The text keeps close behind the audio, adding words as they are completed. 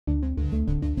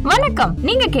வணக்கம்,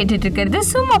 நீங்க கேட்டுட்டு இருக்கிறது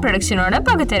சும்மா ப்ரொடக்ஷனோட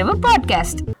பகுத்தறிவு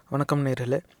பாட்காஸ்ட். வணக்கம்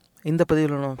நேயர்களே. இந்த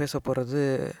பதிவில் நம்ம பேச போகிறது,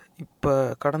 இப்போ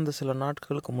கடந்த சில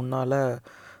நாட்களுக்கு முன்னால்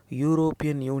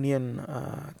யூரோப்பியன் யூனியன்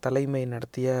தலைமை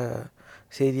நடத்திய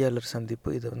செய்தியாளர்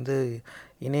சந்திப்பு. இது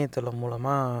இணையதளம்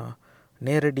மூலமாக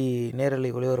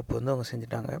நேரலை ஒளிபரப்பு அவங்க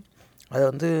செஞ்சிட்டாங்க.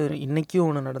 அது இன்றைக்கும்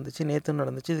ஒன்று நடந்துச்சு, நேற்று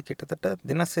நடந்துச்சு. இது கிட்டத்தட்ட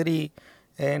தினசரி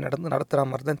நடத்துகிற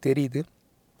மாதிரி தான் தெரியுது.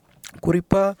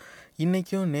 குறிப்பாக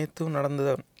இன்றைக்கும் நேற்றும் நடந்த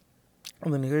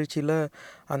அந்த நிகழ்ச்சியில்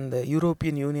அந்த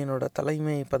யூரோப்பியன் யூனியனோட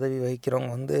தலைமை பதவி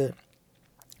வகிக்கிறவங்க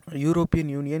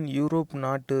யூரோப்பியன் யூனியன்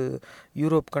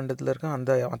யூரோப் கண்டத்தில்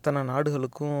இருக்க அத்தனை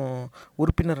நாடுகளுக்கும்,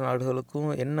 உறுப்பினர் நாடுகளுக்கும்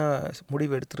என்ன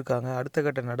முடிவு எடுத்திருக்காங்க, அடுத்த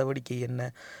கட்ட நடவடிக்கை என்ன,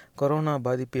 கொரோனா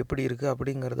பாதிப்பு எப்படி இருக்குது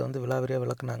அப்படிங்கிறத விலாவரியாக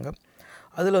விளக்குனாங்க.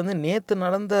 அதில் நேற்று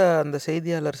நடந்த அந்த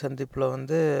செய்தியாளர் சந்திப்பில்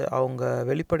அவங்க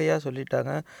வெளிப்படையாக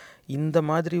சொல்லிட்டாங்க, இந்த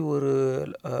மாதிரி ஒரு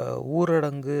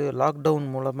ஊரடங்கு லாக்டவுன்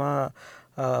மூலமாக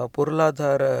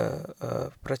பொருளாதார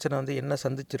பிரச்சனை என்ன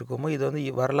சந்திச்சிருக்கோமோ,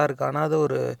 இது வரலாறு காணாத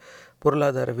ஒரு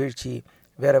பொருளாதார வீழ்ச்சி.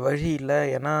 வேறு வழி இல்லை.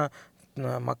 ஏன்னா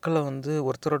மக்களை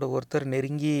ஒருத்தரோட ஒருத்தர்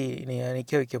நெருங்கி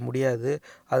நிற்க வைக்க முடியாது.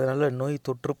 அதனால் நோய்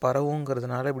தொற்று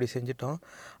பரவுங்கிறதுனால இப்படி செஞ்சிட்டோம்.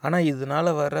 ஆனால் இதனால்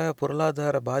வர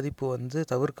பொருளாதார பாதிப்பு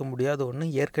தவிர்க்க முடியாத ஒன்று.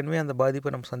 ஏற்கனவே அந்த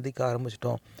பாதிப்பை நம்ம சந்திக்க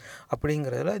ஆரம்பிச்சிட்டோம்.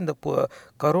 அப்படிங்கிறதுல இந்த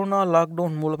கரோனா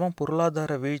லாக்டவுன் மூலமாக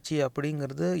பொருளாதார வீழ்ச்சி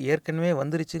அப்படிங்கிறது ஏற்கனவே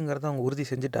வந்துருச்சுங்கிறத அவங்க உறுதி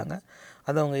செஞ்சுட்டாங்க.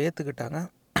 அதை அவங்க ஏற்றுக்கிட்டாங்க.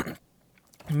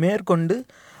 மேற்கொண்டு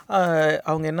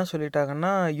அவங்க என்ன சொல்லிட்டாங்கன்னா,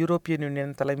 யூரோப்பியன்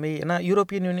யூனியன் தலைமை, ஏன்னா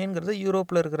யூரோப்பியன் யூனியன்கிறது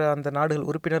யூரோப்பில் இருக்கிற அந்த நாடுகள்,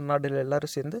 உறுப்பினர் நாடுகள்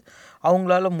எல்லோரும் சேர்ந்து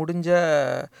அவங்களால முடிஞ்ச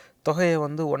தொகையை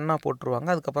ஒன்றா போட்டுருவாங்க.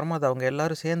 அதுக்கப்புறமா அதை அவங்க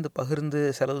எல்லோரும் சேர்ந்து பகிர்ந்து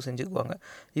செலவு செஞ்சுக்குவாங்க.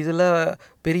 இதில்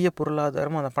பெரிய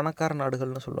பொருளாதாரம் அந்த பணக்கார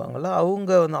நாடுகள்னு சொல்லுவாங்கள்ல,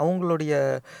 அவங்களுடைய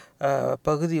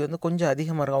பகுதி கொஞ்சம்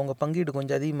அதிகமாக இருக்கும். அவங்க பங்கீடு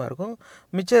கொஞ்சம் அதிகமாக இருக்கும்.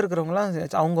 மிச்சம் இருக்கிறவங்களாம்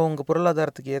அவங்கவுங்க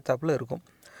பொருளாதாரத்துக்கு ஏற்றாப்புல இருக்கும்.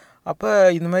 அப்போ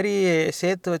இந்த மாதிரி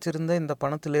சேர்த்து வச்சுருந்த இந்த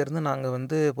பணத்திலேருந்து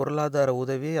நாங்கள் பொருளாதார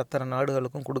உதவி அத்தனை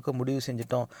நாடுகளுக்கும் கொடுக்க முடிவு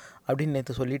செஞ்சிட்டோம் அப்படின்னு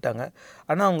நேற்று சொல்லிட்டாங்க.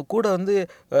 ஆனால் அவங்க கூட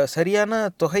சரியான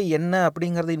தொகை என்ன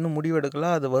அப்படிங்கிறது இன்னும்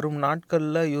முடிவெடுக்கலாம். அது வரும்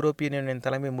நாட்களில் யூரோப்பியன் யூனியன்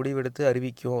தலைமை முடிவெடுத்து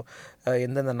அறிவிக்கும்,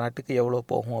 எந்தெந்த நாட்டுக்கு எவ்வளோ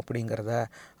போகும் அப்படிங்கிறத.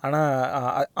 ஆனால்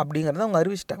அப்படிங்கிறத அவங்க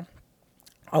அறிவிச்சிட்டாங்க.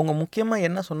 அவங்க முக்கியமாக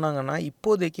என்ன சொன்னாங்கன்னா,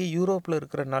 இப்போதைக்கு யூரோப்பில்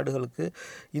இருக்கிற நாடுகளுக்கு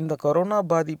இந்த கொரோனா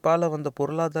பாதிப்பால் வந்த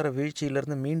பொருளாதார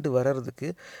வீழ்ச்சியிலேருந்து மீண்டு வர்றதுக்கு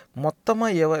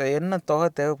மொத்தமாக என்ன தொகை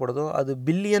தேவைப்படுதோ அது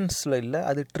பில்லியன்ஸில் இல்லை,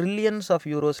 அது ட்ரில்லியன்ஸ் ஆஃப்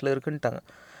யூரோஸில் இருக்குன்ட்டாங்க.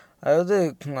 அதாவது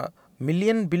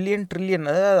பில்லியன் ட்ரில்லியன்,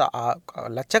 அதாவது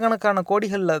லட்சக்கணக்கான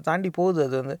கோடிகளில் தாண்டி போகுது.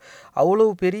 அது அவ்வளோ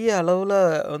பெரிய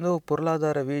அளவில்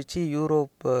பொருளாதார வீழ்ச்சி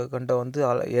யூரோப் கண்டம்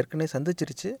ஏற்கனவே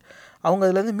சந்திச்சிருச்சு. அவங்க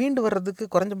அதுலேருந்து மீண்டு வர்றதுக்கு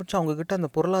குறைஞ்சபட்சம் அவங்கக்கிட்ட அந்த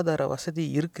பொருளாதார வசதி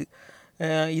இருக்குது.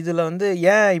 இதில்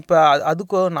ஏன் இப்போ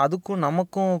அதுக்கும்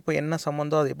நமக்கும் இப்போ என்ன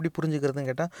சம்மந்தம், அது எப்படி புரிஞ்சுக்கிறதுன்னு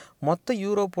கேட்டால், மொத்த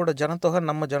யூரோப்போட ஜனத்தொகை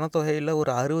நம்ம ஜனத்தொகையில்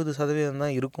ஒரு 60%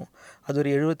 தான் இருக்கும். அது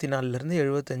ஒரு 74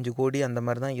 75 கோடி அந்த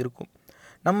மாதிரி தான் இருக்கும்.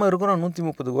 நம்ம இருக்கிறோம்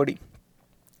 130 கோடி.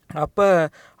 அப்போ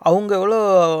அவங்க எவ்வளோ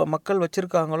மக்கள்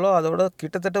வச்சுருக்காங்களோ அதோட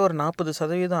கிட்டத்தட்ட ஒரு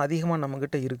 40% அதிகமாக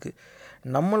நம்மக்கிட்ட இருக்குது.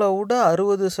 நம்மளை விட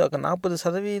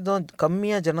 40%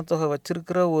 கம்மியாக ஜனத்தொகை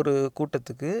வச்சுருக்கிற ஒரு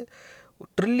கூட்டத்துக்கு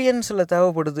ட்ரில்லியன்ஸில்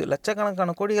தேவைப்படுது.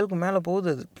 லட்சக்கணக்கான கோடிகளுக்கு மேலே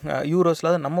போகுது. அது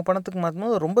யூரோஸில், அது நம்ம பணத்துக்கு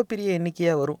மாற்றும்போது ரொம்ப பெரிய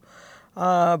எண்ணிக்கையாக வரும்.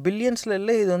 பில்லியன்ஸில்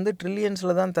இல்லை, இது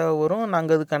ட்ரில்லியன்ஸில் தான் தேவை வரும்.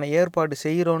 நாங்கள் அதுக்கான ஏற்பாடு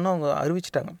செய்கிறோன்னு அவங்க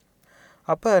அறிவிச்சிட்டாங்க.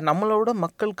 அப்போ நம்மளோட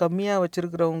மக்கள் கம்மியாக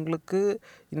வச்சுருக்கிறவங்களுக்கு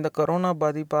இந்த கொரோனா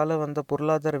பாதிப்பால் வந்த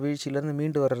பொருளாதார வீழ்ச்சியிலேருந்து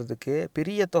மீண்டு வர்றதுக்கு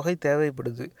பெரிய தொகை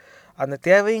தேவைப்படுது. அந்த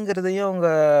தேவைங்கிறதையும் அவங்க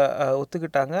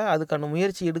ஒத்துக்கிட்டாங்க. அதுக்கான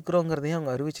முயற்சி எடுக்கிறோங்கிறதையும்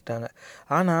அவங்க அறிவிச்சிட்டாங்க.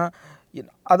 ஆனால்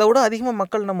அதை விட அதிகமாக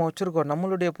மக்கள் நம்ம வச்சுருக்கோம்.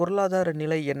 நம்மளுடைய பொருளாதார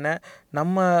நிலை என்ன,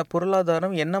 நம்ம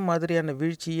பொருளாதாரம் என்ன மாதிரியான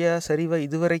வீழ்ச்சியை சரிவை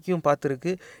இதுவரைக்கும்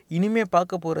பார்த்துருக்கு, இனிமேல்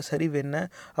பார்க்க போகிற சரிவு என்ன,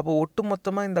 அப்போ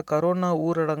ஒட்டுமொத்தமாக இந்த கரோனா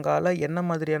ஊரடங்கால் என்ன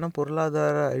மாதிரியான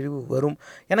பொருளாதார அழிவு வரும்.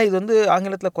 ஏன்னா இது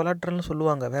ஆங்கிலத்தில் கொலாட்ரல்னு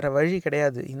சொல்லுவாங்க. வேறு வழி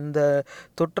கிடையாது. இந்த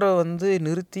தொற்றை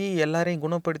நிறுத்தி எல்லாரையும்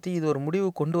குணப்படுத்தி இது ஒரு முடிவு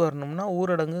கொண்டு வரணும்னா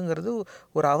ஊரடங்குங்கிறது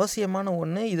ஒரு அவசியமான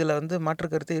ஒன்று. இதில்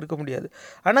மாற்றுக்கருத்தே இருக்க முடியாது.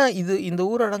 ஆனால் இந்த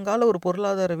ஊரடங்கால் ஒரு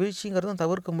பொருளாதார வீழ்ச்சிங்கிறதும்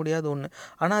தவிர்க்க முடியாத ஒன்று.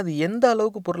 ஆனால் அது எந்த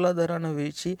அளவுக்கு பொருளாதார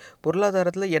வீழ்ச்சி,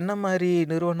 பொருளாதாரத்தில் என்ன மாதிரி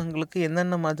நிறுவனங்களுக்கு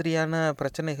என்னென்ன மாதிரியான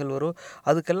பிரச்சனைகள் வரும்,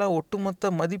 அதுக்கெல்லாம்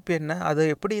ஒட்டுமொத்த மதிப்பு என்ன, அதை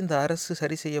எப்படி இந்த அரசு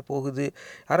சரி செய்ய போகுது,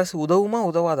 அரசு உதவுமா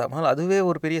உதவாதாமல், அதுவே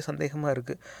ஒரு பெரிய சந்தேகமாக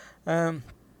இருக்குது.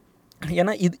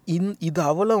 ஏன்னா இது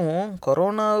அவ்வளவும்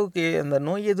கொரோனாவுக்கு அந்த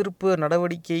நோய் எதிர்ப்பு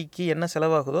நடவடிக்கைக்கு என்ன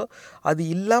செலவாகுதோ அது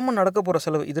இல்லாமல் நடக்க போகிற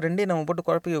செலவு, இது ரெண்டையும் நம்ம போட்டு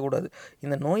குழப்பிக்கக்கூடாது.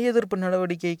 இந்த நோய் எதிர்ப்பு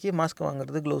நடவடிக்கைக்கு மாஸ்க்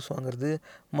வாங்குறது, க்ளவுஸ் வாங்குறது,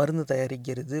 மருந்து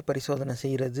தயாரிக்கிறது, பரிசோதனை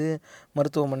செய்கிறது,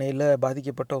 மருத்துவமனையில்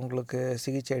பாதிக்கப்பட்டவங்களுக்கு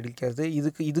சிகிச்சை அளிக்கிறது,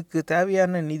 இதுக்கு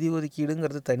தேவையான நிதி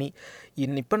ஒதுக்கீடுங்கிறது தனி.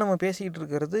 இப்போ நம்ம பேசிக்கிட்டு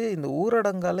இருக்கிறது இந்த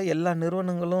ஊரடங்கால் எல்லா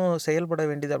நிறுவனங்களும் செயல்பட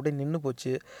வேண்டியது அப்படியே நின்று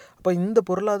போச்சு. அப்போ இந்த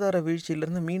பொருளாதார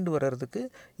வீழ்ச்சியிலேருந்து மீண்டு வர்றதுக்கு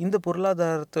இந்த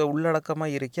பொருளாதாரத்தை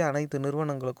உள்ளடக்கமாக இருக்க அனைத்து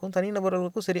நிறுவனங்களுக்கும்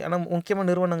தனிநபர்களுக்கும் சரி, ஆனால் முக்கியமாக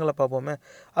நிறுவனங்களை பார்ப்போமே,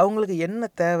 அவங்களுக்கு என்ன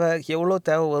தேவை, எவ்வளோ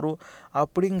தேவை வரும்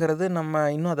அப்படிங்கிறது நம்ம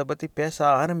இன்னும் அதை பற்றி பேச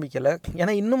ஆரம்பிக்கலை.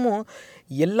 ஏன்னா இன்னமும்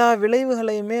எல்லா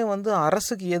விளைவுகளையுமே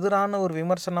அரசுக்கு எதிரான ஒரு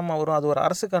விமர்சனமாக வரும். அது ஒரு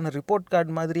அரசுக்கான ரிப்போர்ட்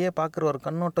கார்டு மாதிரியே பார்க்குற ஒரு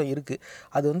கண்ணோட்டம் இருக்குது.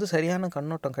 அது சரியான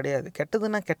கண்ணோட்டம் கிடையாது.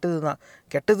 கெட்டதுன்னா கெட்டது தான்.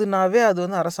 கெட்டதுனாவே அது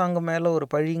அரசாங்கம் மேலே ஒரு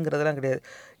பழிங்கிறதுலாம் கிடையாது.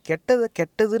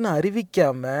 கெட்டதுன்னு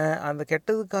அறிவிக்காமல் அந்த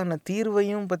கெட்டதுக்கான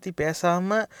தீர்வையும் பற்றி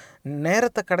பேசாமல்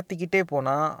நேரத்தை கடத்திக்கிட்டே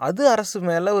போனால் அது அரசு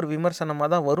மேலே ஒரு விமர்சனமாக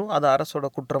தான் வரும். அது அரசோட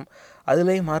குற்றம்.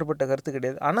 அதுலேயும் மாறுபட்ட கருத்து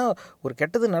கிடையாது. ஆனால் ஒரு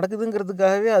கெட்டது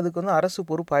நடக்குதுங்கிறதுக்காகவே அதுக்கு அரசு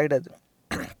பொறுப்பு ஆகிடாது.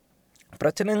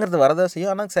 பிரச்சனைங்கிறது வரதான்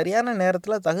செய்யும். ஆனால் சரியான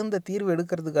நேரத்தில் தகுந்த தீர்வு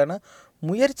எடுக்கிறதுக்கான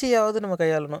முயற்சியாவது நம்ம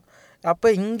கையாளணும். அப்போ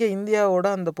இங்கே இந்தியாவோட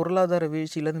அந்த பொருளாதார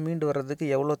வீழ்ச்சியிலேருந்து மீண்டு வர்றதுக்கு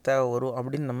எவ்வளோ தேவை வரும்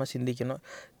அப்படின்னு நம்ம சிந்திக்கணும்.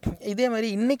 இதே மாதிரி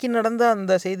இன்றைக்கி நடந்த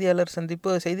அந்த செய்தியாளர்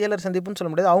சந்திப்புன்னு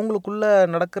சொல்ல முடியாது, அவங்களுக்குள்ளே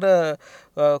நடக்கிற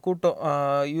கூட்டம்,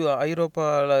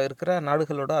 ஐரோப்பாவில் இருக்கிற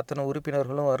நாடுகளோட அத்தனை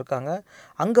உறுப்பினர்களும் இருக்காங்க.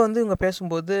 அங்கே இவங்க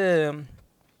பேசும்போது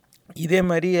இதே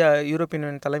மாதிரி யூரோப்பியன்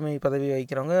யூனியன் தலைமை பதவி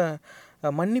வகிக்கிறவங்க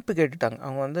மன்னிப்பு கேட்டுட்டாங்க.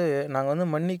 அவங்க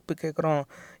நாங்கள் மன்னிப்பு கேட்குறோம்,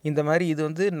 இந்த மாதிரி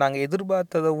இது நாங்கள்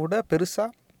எதிர்பார்த்ததை விட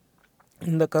பெருசாக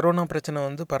இந்த கரோனா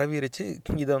பிரச்சனை பரவிருச்சு,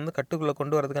 இதை கட்டுக்குள்ளே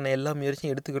கொண்டு வரதுக்கான எல்லா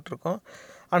முயற்சியும் எடுத்துக்கிட்டு இருக்கோம்.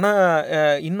 ஆனால்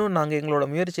இன்னும் நாங்கள் எங்களோட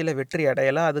முயற்சியில் வெற்றி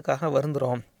அடையலை, அதுக்காக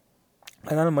வருந்துகிறோம்,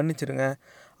 அதனால் மன்னிச்சிடுங்க.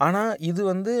 ஆனால் இது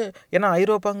ஏன்னா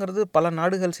ஐரோப்பாங்கிறது பல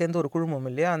நாடுகள் சேர்ந்து ஒரு குழுமம்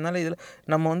இல்லையா, அதனால் இதில்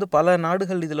நம்ம பல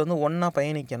நாடுகள் இதில் ஒன்றா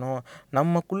பயணிக்கணும்.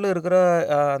 நமக்குள்ளே இருக்கிற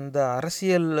அந்த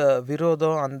அரசியல்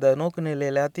விரோதம், அந்த நோக்கு நிலை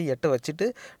எல்லாத்தையும் எட்ட வச்சுட்டு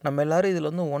நம்ம எல்லோரும்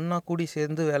இதில் ஒன்றா கூடி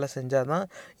சேர்ந்து வேலை செஞ்சால் தான்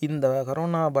இந்த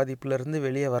கரோனா பாதிப்புலேருந்து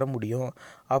வெளியே வர முடியும்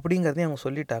அப்படிங்கிறதையும் அவங்க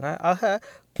சொல்லிட்டாங்க. ஆக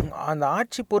அந்த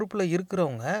ஆட்சி பொறுப்பில்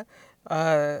இருக்கிறவங்க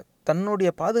தன்னுடைய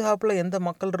பாதுகாப்பில் எந்த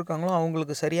மக்கள் இருக்காங்களோ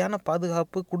அவங்களுக்கு சரியான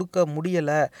பாதுகாப்பு கொடுக்க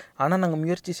முடியலை, ஆனால் நாங்கள்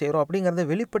முயற்சி செய்கிறோம் அப்படிங்கிறத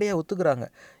வெளிப்படையாக ஒத்துக்கிறாங்க.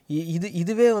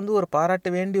 இதுவே ஒரு பாராட்ட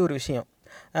வேண்டிய ஒரு விஷயம்.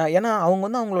 ஏன்னா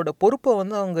அவங்க அவங்களோட பொறுப்பை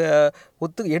அவங்க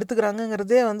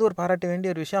எடுத்துக்கிறாங்கங்கிறதே ஒரு பாராட்ட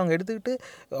வேண்டிய ஒரு விஷயம். அவங்க எடுத்துக்கிட்டு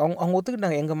அவங்க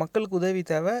ஒத்துக்கிட்டாங்க, எங்கள் மக்களுக்கு உதவி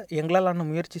தேவை, எங்களால் நாங்கள்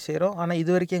முயற்சி செய்கிறோம், ஆனால்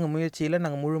இது வரைக்கும் எங்கள் முயற்சியில்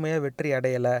நாங்கள் முழுமையாக வெற்றி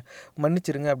அடையலை,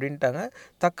 மன்னிச்சிருங்க அப்படின்ட்டாங்க.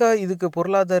 இதுக்கு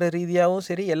பொருளாதார ரீதியாகவும்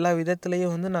சரி எல்லா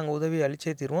விதத்துலேயும் நாங்கள் உதவி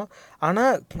அளிச்சே தீருவோம்.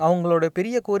 ஆனால் அவங்களோட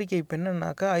பெரிய கோரிக்கை இப்போ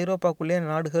என்னன்னாக்கா, ஐரோப்பாக்குள்ளேயே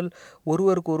நாடுகள்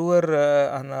ஒருவருக்கு ஒருவர்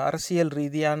அந்த அரசியல்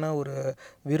ரீதியான ஒரு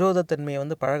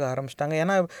விரோதத்தன்மையை பழக ஆரம்பிச்சிட்டாங்க.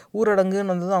 ஏன்னா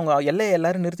ஊரடங்குன்னு அவங்க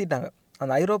எல்லாரும் நிறுத்திட்டாங்க.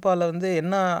 அந்த ஐரோப்பாவில்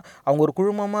என்ன அவங்க ஒரு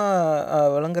குழுமமாக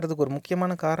விளங்குறதுக்கு ஒரு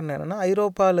முக்கியமான காரணம் என்னென்னா,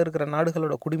 ஐரோப்பாவில் இருக்கிற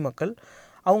நாடுகளோட குடிமக்கள்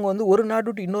அவங்க ஒரு நாடு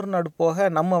விட்டு இன்னொரு நாடு போக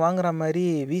நம்ம வாங்குற மாதிரி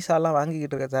வீசாலாம்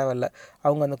வாங்கிக்கிட்டு இருக்க தேவையில்ல.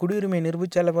 அவங்க அந்த குடியுரிமையை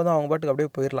நிரூபித்தாலே போதும், அவங்க பாட்டுக்கு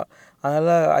அப்படியே போயிடலாம்.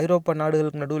 அதனால் ஐரோப்பா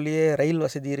நாடுகளுக்கு நடுவுலையே ரயில்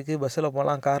வசதி இருக்குது, பஸ்ஸில்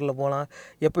போகலாம், காரில் போகலாம்,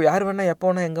 யார் வேணால் எப்போ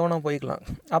வேணால் எங்கே வேணால் போய்க்கலாம்.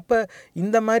 அப்போ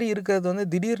இந்த மாதிரி இருக்கிறது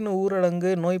திடீர்னு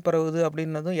ஊரடங்கு நோய் பரவுது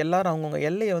அப்படின்னதும் எல்லோரும் அவங்கவுங்க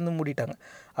எல்லையை மூடிட்டாங்க.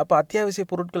 அப்போ அத்தியாவசிய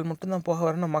பொருட்கள் மட்டும்தான் போக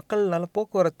வரணும், மக்கள்னால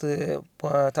போக்குவரத்து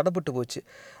தடைப்பட்டு போச்சு.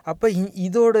 அப்போ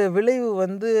இதோட விளைவு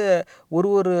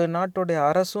ஒரு நாட்டோடைய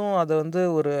அரசும் அதை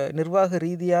ஒரு நிர்வாக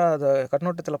ரீதியாக அதை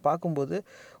கண்ணோட்டத்தில் பார்க்கும்போது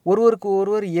ஒருவருக்கு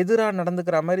ஒருவர் எதிராக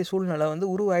நடந்துக்கிற மாதிரி சூழ்நிலை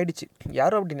உருவாயிடுச்சு.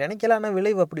 யாரும் அப்படி நினைக்கல, ஆனால்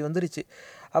விளைவு அப்படி வந்துருச்சு.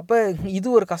 அப்போ இது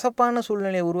ஒரு கசப்பான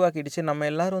சூழ்நிலையை உருவாக்கிடுச்சு. நம்ம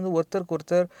எல்லோரும் ஒருத்தருக்கு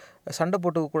ஒருத்தர் சண்டை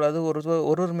போட்டுக்கக்கூடாது,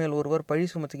 ஒருவர் மேல் ஒருவர் பழி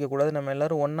சுமத்திக்கக்கூடாது, நம்ம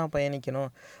எல்லோரும் ஒன்றா பயணிக்கணும்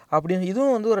அப்படின்னு.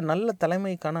 இதுவும் ஒரு நல்ல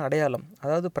தலைமைக்கான அடையாளம்.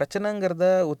 அதாவது பிரச்சனைங்கிறத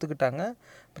ஒத்துக்கிட்டாங்க,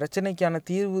 பிரச்சனைக்கான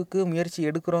தீர்வுக்கு முயற்சி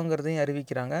எடுக்கிறோங்கிறதையும்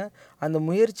அறிவிக்கிறாங்க, அந்த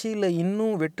முயற்சியில்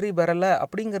இன்னும் வெற்றி பெறலை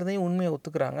அப்படிங்கிறதையும் உண்மையை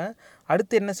ஒத்துக்கிறாங்க.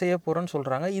 அடுத்து என்ன செய்ய போகிறோன்னு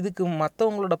சொல்கிறாங்க. இதுக்கு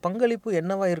மற்றவங்களோட பங்களிப்பு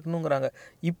என்னவாக இருக்கணுங்கிறாங்க.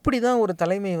 இப்படி தான் ஒரு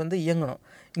தலைமை இயங்கணும்.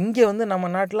 இங்கே நம்ம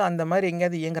நாட்டில் அந்த மாதிரி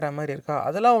எங்கேயாவது இயங்குற மாதிரி இருக்கா?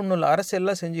 அதெல்லாம் ஒன்றும் இல்லை, அரசு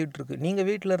எல்லாம் செஞ்சுக்கிட்டுருக்கு, நீங்கள்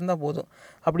வீட்டில் இருந்தால் போதும்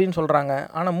அப்படின்னு சொல்கிறாங்க.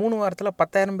 ஆனால் 3 வாரத்தில்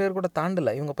 10,000 பேர் கூட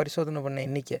தாண்டலை இவங்க பரிசோதனை பண்ண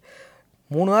எண்ணிக்கை.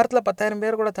 3 வாரத்தில் 10,000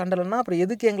 பேர் கூட தாண்டலைன்னா அப்புறம்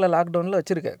எதுக்கு எங்களை லாக்டவுனில்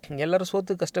வச்சுருக்கேன்? எல்லோரும்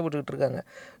சோத்துக்கு கஷ்டப்பட்டுக்கிட்டு இருக்காங்க.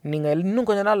 நீங்கள் இன்னும்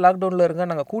கொஞ்ச நாள் லாக்டவுனில் இருங்க,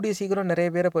 நாங்கள் கூடிய சீக்கிரம் நிறைய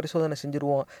பேரை பரிசோதனை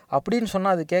செஞ்சுருவோம் அப்படின்னு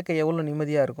சொன்னால் அது கேட்க எவ்வளோ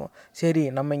நிம்மதியாக இருக்கும். சரி,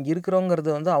 நம்ம இங்கே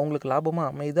இருக்கிறோங்கிறது அவங்களுக்கு லாபமாக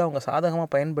அமைது, அவங்க சாதகமாக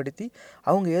பயன்படுத்தி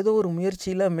அவங்க ஏதோ ஒரு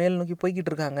முயற்சியில் மேல் நோக்கி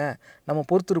போய்கிட்டு இருக்காங்க, நம்ம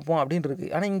பொறுத்திருப்போம் அப்படின்னு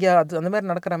இருக்குது. ஆனால் இங்கே அந்த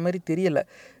மாதிரி நடக்கிற மாதிரி தெரியலை.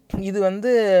 இது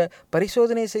வந்து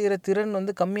பரிசோதனை செய்கிற திறன்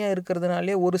வந்து கம்மியாக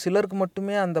இருக்கிறதுனாலே ஒரு சிலருக்கு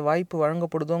மட்டுமே அந்த வாய்ப்பு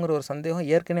வழங்கப்படுதோங்கிற ஒரு சந்தேகம்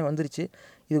ஏற்கனவே வந்துருச்சு.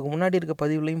 இதுக்கு முன்னாடி இருக்க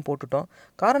பதிவுலையும் போட்டுட்டோம்.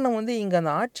 காரணம் வந்து இங்கே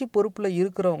அந்த ஆட்சி பொறுப்பில்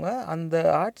இருக்கிறவங்க அந்த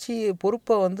ஆட்சி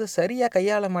பொறுப்பை வந்து சரியாக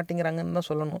கையாள மாட்டேங்கிறாங்கன்னு தான்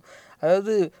சொல்லணும்.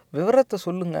 அதாவது விவரத்தை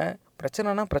சொல்லுங்கள்,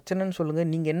 பிரச்சனைனா பிரச்சனைன்னு சொல்லுங்கள்,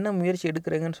 நீங்கள் என்ன முயற்சி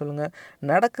எடுக்கிறீங்கன்னு சொல்லுங்கள்.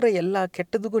 நடக்கிற எல்லா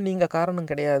கெட்டதுக்கும் நீங்கள் காரணம்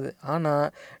கிடையாது. ஆனால்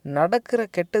நடக்கிற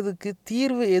கெட்டதுக்கு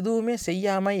தீர்வு எதுவுமே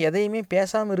செய்யாமல் எதையுமே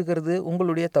பேசாமல் இருக்கிறது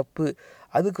உங்களுடைய தப்பு.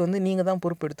 அதுக்கு வந்து நீங்கள் தான்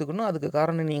பொறுப்பு எடுத்துக்கணும். அதுக்கு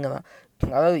காரணம் நீங்கள் தான்.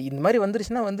 அதாவது இந்த மாதிரி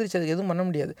வந்துருச்சுன்னா வந்துருச்சு, அதுக்கு எதுவும் பண்ண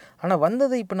முடியாது. ஆனால்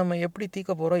வந்ததை இப்போ நம்ம எப்படி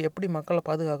தீர்க்க போகிறோம், எப்படி மக்களை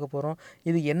பாதுகாக்க போகிறோம்,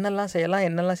 இது என்னெல்லாம் செய்யலாம்,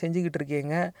 என்னெல்லாம் செஞ்சுக்கிட்டு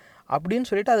இருக்கீங்க அப்படின்னு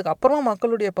சொல்லிட்டு அதுக்கப்புறமா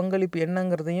மக்களுடைய பங்களிப்பு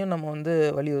என்னங்கிறதையும் நம்ம வந்து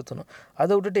வலியுறுத்தணும்.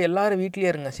 அதை விட்டுட்டு எல்லோரும்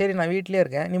வீட்லேயே இருங்க, சரி நான் வீட்லேயே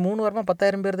இருக்கேன், நீ 3 வாரமாக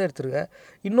 10,000 பேர் தான் எடுத்துருக்க,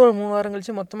 இன்னொரு 3 வாரம்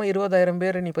கழிச்சு மொத்தமாக 20,000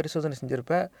 பேர் நீ பரிசோதனை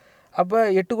செஞ்சுருப்ப. அப்போ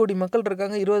 8 கோடி மக்கள்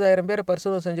இருக்காங்க, 20,000 பேரை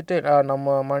பரிசோதனை செஞ்சுட்டு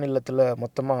நம்ம மாநிலத்தில்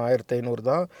மொத்தமாக 1500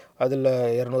 தான், அதில்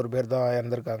 200 பேர் தான்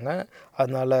இறந்துருக்காங்க,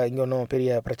 அதனால் இங்கே ஒன்றும்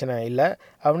பெரிய பிரச்சனை இல்லை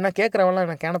அப்படின்னா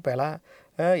கேட்குறவங்களாம் நான் கேனப்பேலா?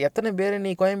 எத்தனை பேர்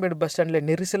நீ கோயம்பேடு பஸ் ஸ்டாண்டில்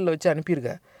நெரிசலில் வச்சு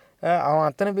அனுப்பியிருக்க? அவன்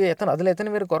அதில் எத்தனை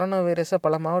பேர் கொரோனா வைரஸை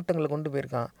பல மாவட்டங்களில் கொண்டு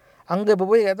போயிருக்கான். அங்கே இப்போ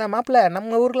போய் எதாவது மாப்பிள்ள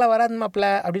நம்ம ஊரில் வராது மாப்பிள்ள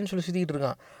அப்படின்னு சொல்லி சுற்றிக்கிட்டு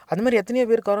இருக்கான். அந்த மாதிரி எத்தனையோ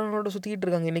பேர் கொரோனாவோட சுற்றிக்கிட்டு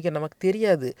இருக்காங்க. இன்றைக்கி நமக்கு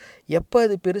தெரியாது எப்போ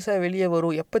அது பெருசாக வெளியே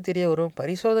வரும், எப்போ தெரிய வரும்.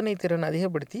 பரிசோதனை திறன்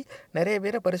அதிகப்படுத்தி நிறைய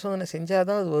பேரை பரிசோதனை செஞ்சால்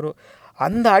தான் அது வரும்.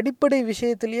 அந்த அடிப்படை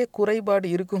விஷயத்துலேயே குறைபாடு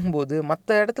இருக்கும்போது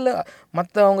மற்ற இடத்துல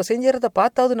அவங்க செஞ்சறதை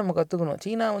பார்த்தாவது நம்ம கற்றுக்கணும்.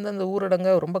 சீனா வந்து அந்த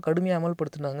ஊரடங்கை ரொம்ப கடுமையாக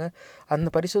அமல்படுத்தினாங்க, அந்த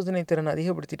பரிசோதனை திறன்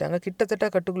அதிகப்படுத்திட்டாங்க, கிட்டத்தட்ட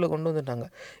கட்டுக்குள்ளே கொண்டு வந்துட்டாங்க.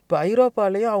 இப்போ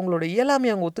ஐரோப்பாலேயும் அவங்களோட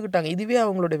இயலாமையை அவங்க ஒத்துக்கிட்டாங்க. இதுவே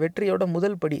அவங்களோட வெற்றியோட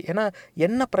முதல் படி. ஏன்னா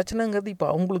என்ன பிரச்சனைங்கிறது இப்போ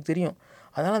அவங்களுக்கு தெரியும்.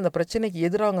 அதனால் அந்த பிரச்சனைக்கு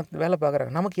எதிராக அவங்க வேலை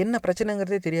பார்க்குறாங்க. நமக்கு என்ன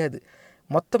பிரச்சனைங்கிறதே தெரியாது.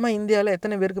 மொத்தமாக இந்தியாவில்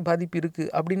எத்தனை பேருக்கு பாதிப்பு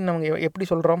இருக்குது அப்படின்னு நம்ம எப்படி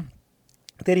சொல்கிறோம்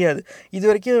தெரியாது. இது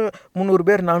வரைக்கும் 300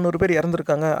 பேர் 400 பேர்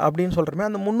இறந்துருக்காங்க அப்படின்னு சொல்கிறோமே,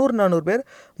 அந்த 300-400 பேர்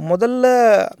முதல்ல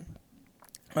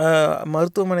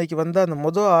மருத்துவமனைக்கு வந்த அந்த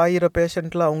 1000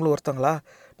 பேஷண்ட்டில் அவங்களும் ஒருத்தங்களா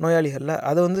நோயாளிகளில்?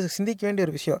 அதை வந்து சிந்திக்க வேண்டிய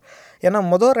ஒரு விஷயம். ஏன்னா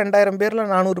 2000 பேரில்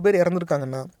 400 பேர்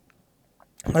இறந்துருக்காங்கன்னா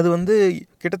அது வந்து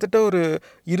கிட்டத்தட்ட ஒரு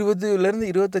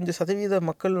 20-25%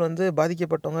 மக்கள் வந்து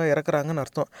பாதிக்கப்பட்டவங்க இறக்குறாங்கன்னு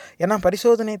அர்த்தம். ஏன்னா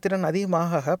பரிசோதனை திறன்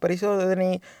அதிகமாக பரிசோதனை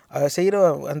செய்கிற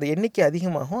அந்த எண்ணிக்கை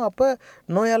அதிகமாகும். அப்போ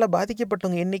நோயால்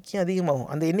பாதிக்கப்பட்டவங்க எண்ணிக்கையும் அதிகமாகும்.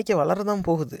 அந்த எண்ணிக்கை வளரதான்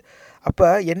போகுது. அப்போ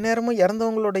எந்நேரமும்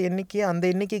இறந்தவங்களோட எண்ணிக்கையை அந்த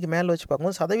எண்ணிக்கைக்கு மேலே வச்சு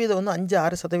பார்க்கும்போது சதவீதம் வந்து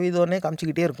 5-6%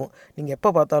 காமிச்சிக்கிட்டே இருக்கும் நீங்கள் எப்போ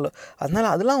பார்த்தாலும். அதனால்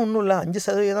அதெல்லாம் ஒன்றும் இல்லை,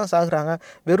 5% தான் சாகுறாங்க,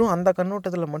 வெறும் அந்த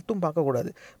கண்ணோட்டத்தில் மட்டும்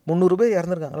பார்க்கக்கூடாது. 300 பேர்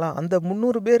இறந்துருக்காங்களா, அந்த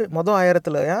 300 பேர் மொதல்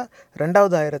 1000-லையா,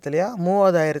 2வது 1000-லையா,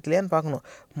 3வது 1000-லையான்னு பார்க்கணும்.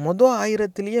 மொதல்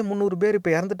 1000-லேயே 300 பேர்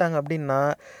இப்போ இறந்துட்டாங்க அப்படின்னா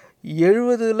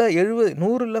 100-ல்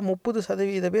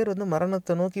 30% பேர் வந்து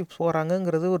மரணத்தை நோக்கி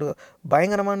போகிறாங்கங்கிறது ஒரு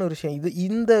பயங்கரமான ஒரு விஷயம்.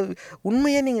 இந்த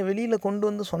உண்மையை நீங்கள் வெளியில் கொண்டு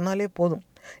வந்து சொன்னாலே போதும்.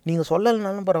 நீங்கள்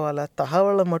சொல்லலைனாலும் பரவாயில்ல,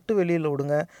 தகவலை மட்டும் வெளியில்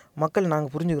விடுங்க, மக்கள்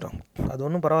நாங்கள் புரிஞ்சுக்கிறோம், அது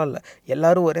ஒன்றும் பரவாயில்ல.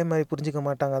 எல்லோரும் ஒரே மாதிரி புரிஞ்சிக்க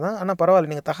மாட்டாங்க தான், ஆனால்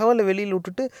பரவாயில்ல. நீங்கள் தகவலை வெளியில்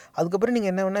விட்டுட்டு அதுக்கப்புறம்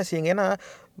நீங்கள் என்ன வேணால் செய்யுங்க. ஏன்னா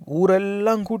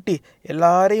ஊரெல்லாம் கூட்டி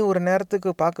எல்லாரையும் ஒரு நேரத்துக்கு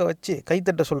பார்க்க வச்சு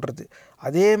கைத்தட்ட சொல்கிறது,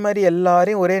 அதே மாதிரி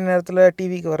எல்லாரையும் ஒரே நேரத்தில்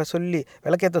டிவிக்கு வர சொல்லி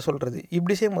விளக்கேற்ற சொல்கிறது,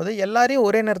 இப்படி செய்யும்போது எல்லாரையும்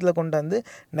ஒரே நேரத்தில் கொண்டாந்து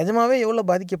நிஜமாகவே எவ்வளோ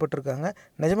பாதிக்கப்பட்டிருக்காங்க,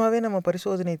 நிஜமாகவே நம்ம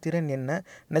பரிசோதனை திறன் என்ன,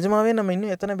 நிஜமாகவே நம்ம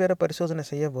இன்னும் எத்தனை பேரை பரிசோதனை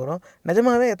செய்ய போகிறோம்,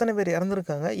 நிஜமாகவே எத்தனை பேர் இறந்துருக்காங்க,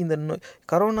 இந்த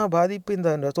கரோனா பாதிப்பு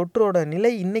இந்த தொற்றோட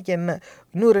நிலை இன்றைக்கி என்ன,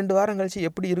 இன்னும் 2 வாரம் கழிச்சு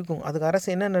எப்படி இருக்கும், அதுக்கு அரசு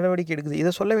என்ன நடவடிக்கை எடுக்குது,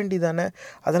 இதை சொல்ல வேண்டியதானே.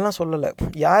 அதெல்லாம் சொல்லலை,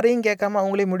 யாரையும் கேட்காம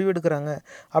அவங்களே முடிவெடுக்கிறாங்க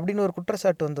அப்படின்னு ஒரு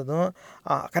குற்றச்சாட்டு வந்ததும்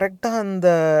கரெக்டாக அந்த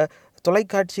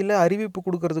தொலைக்காட்சியில் அறிவிப்பு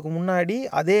கொடுக்கறதுக்கு முன்னாடி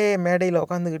அதே மேடையில்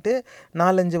உட்காந்துக்கிட்டு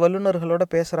 4-5 வல்லுநர்களோட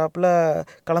பேசுகிறாப்புல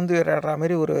கலந்துரையாடுற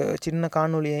மாதிரி ஒரு சின்ன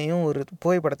காணொலியையும் ஒரு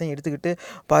புகைப்படத்தையும் எடுத்துக்கிட்டு,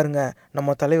 பாருங்கள்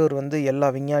நம்ம தலைவர் வந்து எல்லா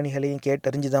விஞ்ஞானிகளையும்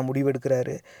கேட்டறிஞ்சு தான்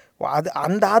முடிவெடுக்கிறாரு.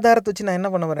 அந்த ஆதாரத்தை வச்சு நான் என்ன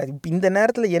பண்ண வரேன்? இப்போ இந்த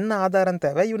நேரத்தில் என்ன ஆதாரம்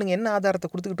தேவை? இவனுங்க என்ன ஆதாரத்தை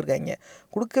கொடுத்துக்கிட்டு இருக்காங்க?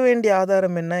 கொடுக்க வேண்டிய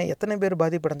ஆதாரம் என்ன? எத்தனை பேர்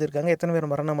பாதிப்படைஞ்சிருக்காங்க, எத்தனை பேர்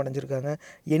மரணம் அடைஞ்சிருக்காங்க,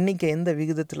 எண்ணிக்கை எந்த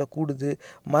விகிதத்தில் கூடுது,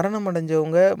 மரணம்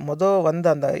அடைஞ்சவங்க வந்த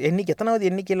அந்த எண்ணிக்கை எத்தனாவது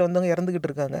எண்ணிக்கையில் வந்தவங்க இறந்துக்கிட்டு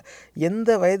இருக்காங்க,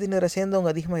 எந்த வயதினரை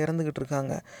சேர்ந்தவங்க அதிகமாக இறந்துக்கிட்டு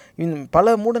இருக்காங்க,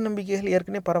 பல மூட நம்பிக்கைகள்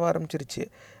ஏற்கனவே பரவ ஆரம்பிச்சிருச்சு.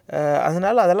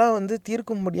 அதனால் அதெல்லாம் வந்து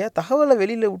தீர்க்க முடியாது. தகவலை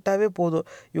வெளியில் விட்டாவே போதும்.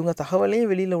 இவங்க தகவலையும்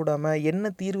வெளியில் விடாமல்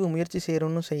என்ன தீர்வு முயற்சி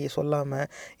செய்கிறோன்னு சொல்லாமல்,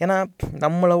 ஏன்னா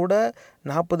நம்மளை விட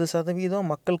 40%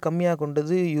 மக்கள் கம்மியாக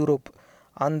கொண்டது யூரோப்.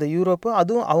 அந்த யூரோப்பு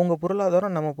அதுவும் அவங்க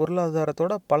பொருளாதாரம் நம்ம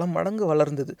பொருளாதாரத்தோட பல மடங்கு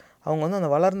வளர்ந்தது. அவங்க வந்து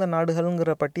அந்த வளர்ந்த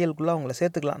நாடுகள்ங்கிற பட்டியலுக்குள்ளே அவங்கள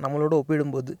சேர்த்துக்கலாம் நம்மளோட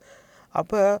ஒப்பிடும்போது.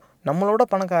 அப்போ நம்மளோட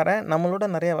பணக்காரன், நம்மளோட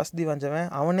நிறையா வசதி வாஞ்சவன்,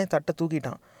 அவனே தட்டை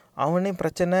தூக்கிட்டான், அவனே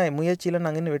பிரச்சனை முயற்சியில்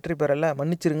நாங்கள் இன்னும் வெற்றி பெறலை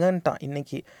மன்னிச்சிருங்கன்ட்டான்.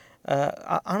 இன்றைக்கி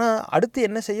ஆனால் அடுத்து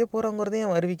என்ன செய்ய போகிறோங்கிறதையும்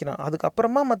அவன் அறிவிக்கிறான்.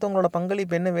 அதுக்கப்புறமா மற்றவங்களோட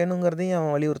பங்களிப்பு என்ன வேணுங்கிறதையும்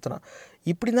அவன் வலியுறுத்துறான்.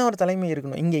 இப்படி தான் ஒரு தலைமை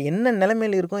இருக்கணும். இங்கே என்ன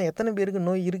நிலைமையில் இருக்கும், எத்தனை பேருக்கு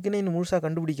நோய் இருக்குன்னு இன்னும் முழுசாக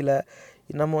கண்டுபிடிக்கல.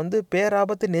 நம்ம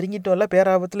பேராபத்தை நெருங்கிட்டோம்ல,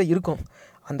 பேராபத்தில் இருக்கோம்.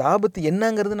 அந்த ஆபத்து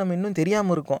என்னங்கிறது நம்ம இன்னும்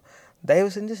தெரியாமல் இருக்கோம்.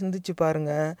 தயவு செஞ்சு சிந்திச்சு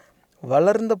பாருங்கள்.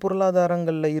 வளர்ந்த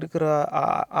பொருளாதாரங்களில் இருக்கிற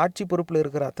ஆட்சி பொறுப்பில்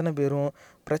இருக்கிற அத்தனை பேரும்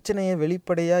பிரச்சனையை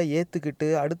வெளிப்படையாக ஏற்றுக்கிட்டு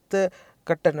அடுத்த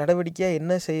கட்ட நடவடிக்கையாக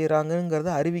என்ன செய்கிறாங்கங்கிறத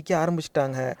அறிவிக்க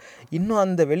ஆரம்பிச்சிட்டாங்க. இன்னும்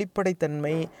அந்த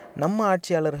வெளிப்படைத்தன்மை நம்ம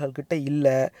ஆட்சியாளர்கள்கிட்ட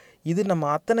இல்லை. இது நம்ம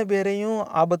அத்தனை பேரையும்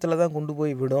ஆபத்தில் தான் கொண்டு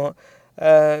போய் விடும்.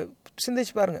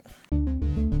 சிந்திச்சு பாருங்கள்.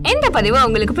 இந்த பதிவு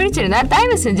உங்களுக்கு பிடிச்சிருந்தா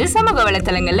தயவு செஞ்சு சமூக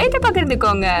வலைத்தளங்கள்ல இதை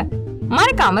பகிர்ந்துக்கோங்க.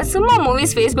 மறக்காம சும்மா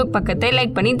மூவிஸ் ஃபேஸ்புக் பக்கத்தை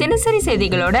லைக் பண்ணி தினசரி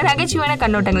செய்திகளோட நகைச்சுவையான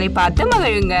கண்ணோட்டங்களை பார்த்து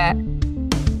மகிழுங்க.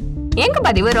 எங்க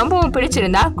பதிவு ரொம்பவும்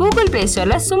பிடிச்சிருந்தா கூகுள் பிளே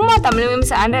ஸ்டோர்ல சும்மா தமிழ்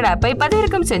மீம்ஸ் ஆண்ட்ராய்டு ஆப்பை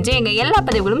பதிவிறக்கம் செஞ்சு எங்க எல்லா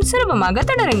பதிவுகளும் சுலபமாக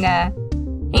தொடருங்க.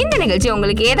 இந்த நிகழ்ச்சி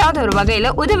உங்களுக்கு ஏதாவது ஒரு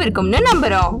வகையில உதவிருக்கும்னு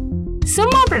நம்புறோம்.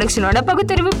 சும்மா ப்ரொடக்ஷனோட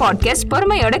பகுத்தறிவு பாட்காஸ்ட்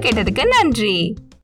பொறுமையோட கேட்டதுக்கு நன்றி.